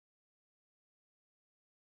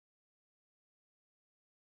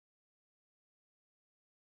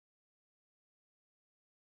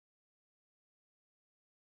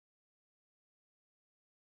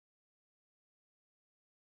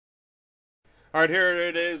All right, here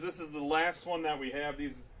it is. This is the last one that we have.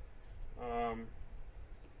 These, our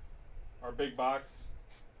big box.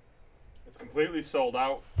 It's completely sold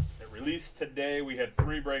out. It released today. We had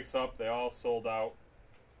 3 breaks up. They all sold out.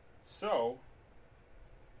 So,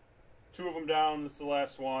 2 of them down. This is the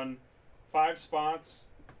last one. 5 spots.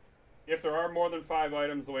 If there are more than 5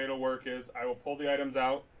 items, the way it'll work is I will pull the items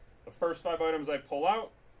out. The first 5 items I pull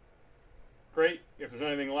out, great. If there's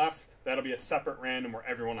anything left, that'll be a separate random where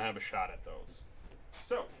everyone will have a shot at those.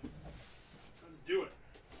 So, let's do it.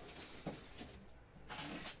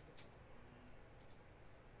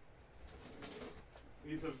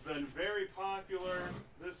 These have been very popular.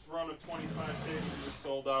 This run of 25 stations is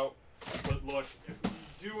sold out. But look, if we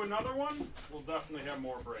do another one, we'll definitely have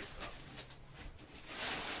more breaks up.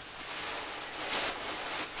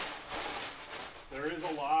 There is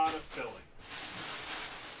a lot of filling.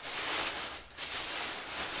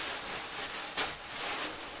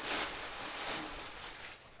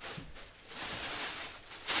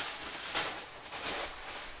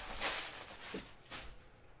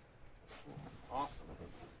 Awesome. If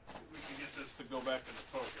we can get this to go back into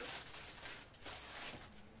focus.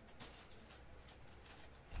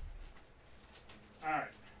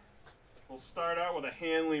 Alright. We'll start out with a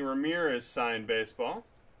Hanley Ramirez signed baseball.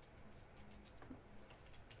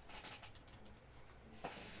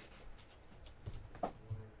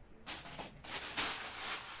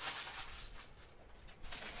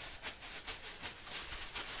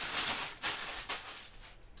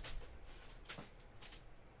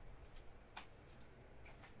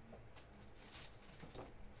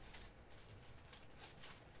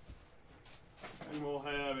 And we'll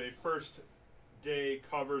have a first day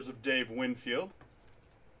covers of Dave Winfield.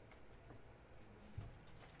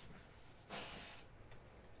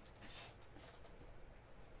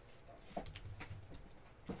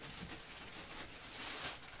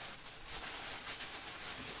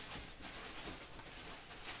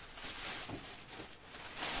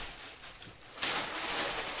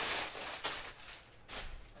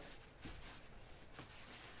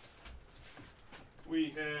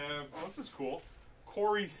 We have, oh, this is cool,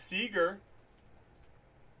 Corey Seager.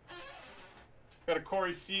 Got a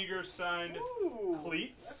Corey Seager signed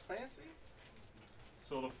cleats. That's fancy.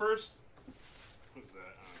 So the first, what is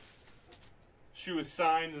that? Shoe is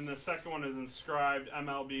signed, and the second one is inscribed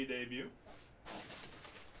MLB debut.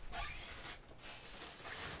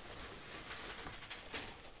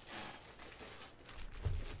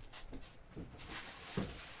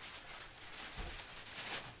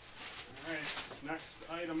 All right, next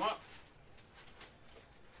item up.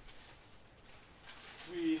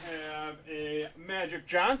 We have a Magic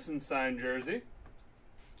Johnson signed jersey.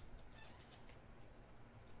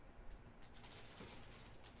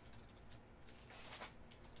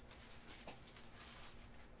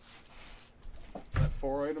 Got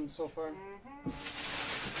 4 items so far.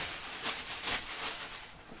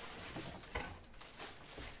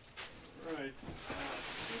 Right. Do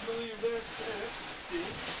you believe this? Let's see.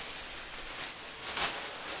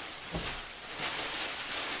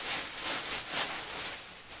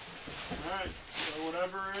 Alright, so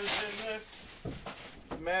whatever is in this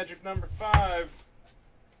is Magic number 5.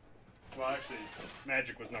 Well, actually,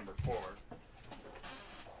 Magic was number 4.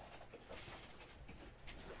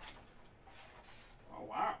 Oh,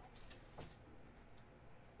 wow.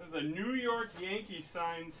 This is a New York Yankees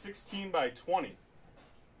signed 16 by 20.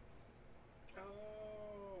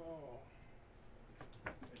 Oh.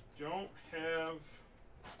 I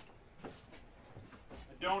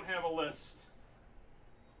don't have a list.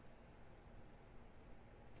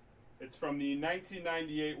 It's from the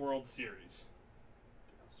 1998 World Series.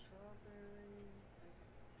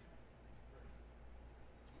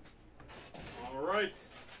 All right.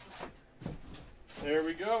 There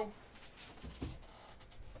we go.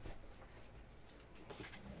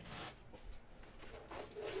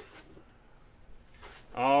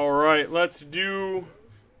 All right, let's do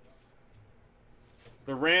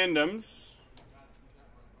the randoms.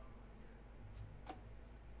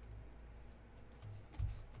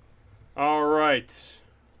 All right.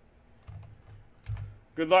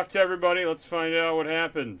 Good luck to everybody. Let's find out what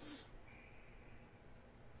happens.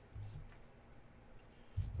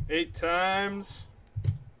 8 times.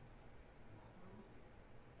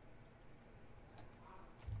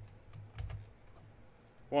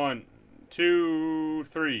 1, 2,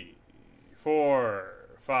 3, 4,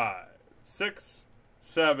 5, 6,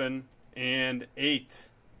 7, and 8.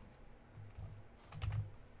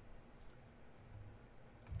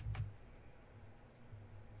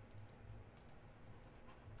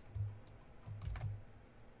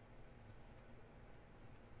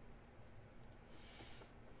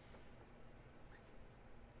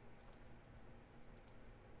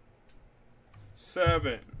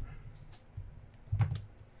 7.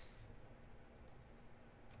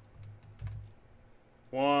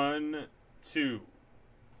 One, 2,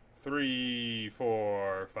 3,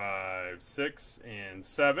 4, 5, 6, and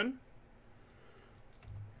 7.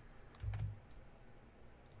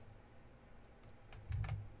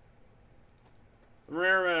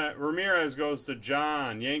 Ramirez goes to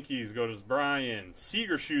John. Yankees go to Brian.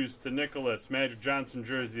 Seager shoes to Nicholas. Magic Johnson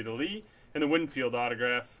jersey to Lee. And the Winfield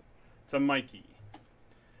autograph to Mikey.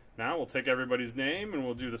 Now we'll take everybody's name and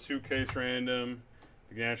we'll do the suitcase random,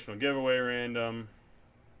 the national giveaway random.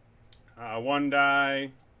 1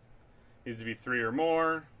 die needs to be 3 or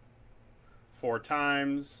more. 4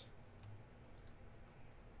 times.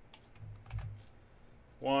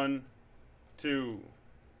 1, 2,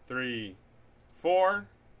 3, 4.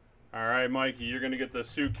 All right, Mikey, you're going to get the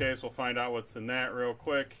suitcase. We'll find out what's in that real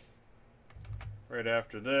quick right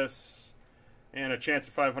after this. And a chance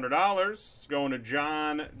at $500 is going to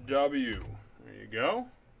John W. There you go.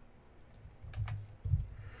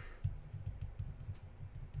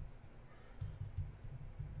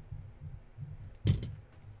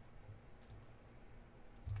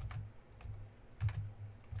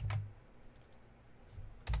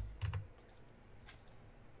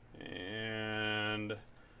 And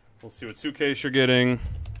we'll see what suitcase you're getting.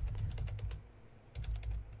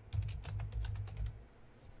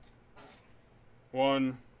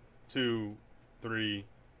 One, 2, 3,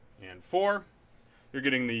 and 4. You're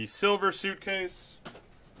getting the silver suitcase,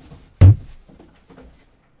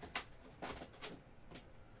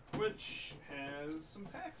 which has some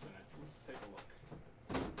packs in it. Let's take a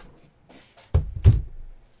look.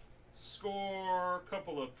 Score, a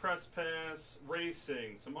couple of press pass,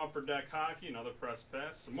 racing, some upper deck hockey, another press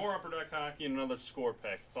pass, some more upper deck hockey, and another score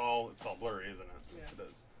pack. It's all blurry, isn't it? Yeah. Yes, it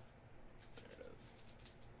is.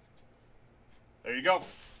 There you go.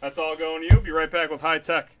 That's all going to you. Be right back with High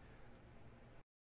Tech.